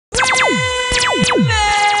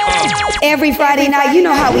Every Friday night, you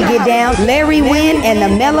know how we get down. Larry Winn and the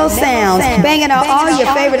Mellow Sounds, banging out all your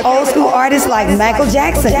favorite old school artists like Michael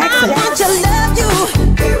Jackson. I want to love you,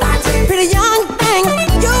 pretty young thing.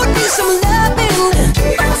 You need some loving,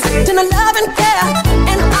 then a love and care,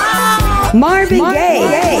 and all. Marvin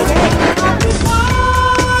Gaye.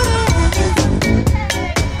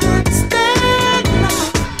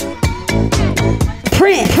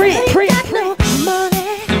 Prince.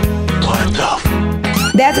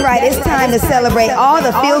 That's right, it's time to celebrate all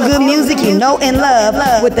the feel-good music you know and love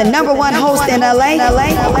with the #1 host in LA,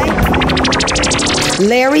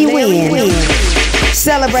 Larry Winn.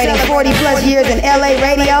 Celebrating 40 plus years in LA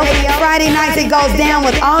radio. Friday nights it goes down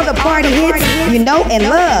with all the party hits you know and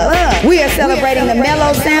love. We are celebrating the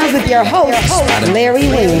Mellow Sounds with your host, Larry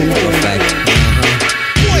Winn.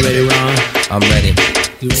 You ready, Ron? I'm ready.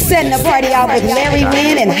 Setting the party out with Larry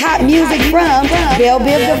Winn and hot music from Belle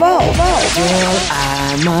Biv DeVoe.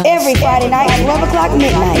 Every Friday night, 12 o'clock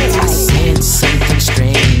midnight. I sense something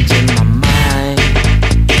strange in my mind.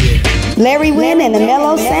 Larry Winn and the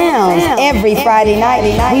Mellow Sounds. Every Friday night,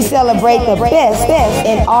 we celebrate the best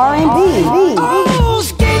in R&B. Oh,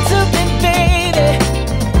 skate to me, baby.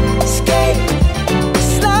 Skate.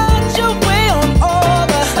 Slide your way on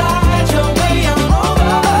over. Slide your way on over.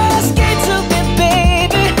 Oh, skate to me,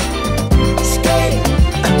 baby. Skate.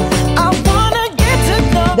 I wanna get to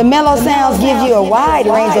know. The Mellow Sounds give you a wide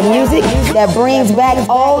range of music that brings back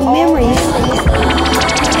old memories.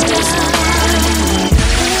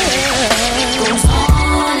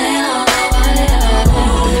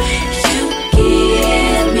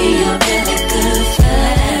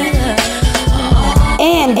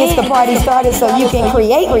 And gets the party started so you can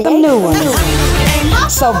create some new ones.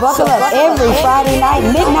 So buckle up. Every Friday night,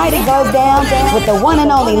 midnight it goes down with the one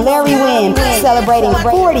and only Larry Winn, celebrating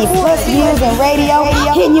 40 plus years in radio,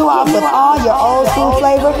 hitting you off with all your old school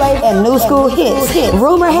flavor and new school hits.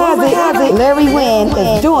 Rumor has it, Larry Winn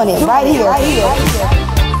is doing it right here.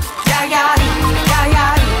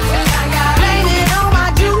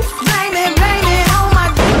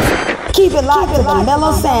 Keep it locked to the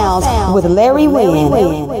Mellow Sounds with Larry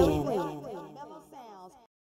Winn.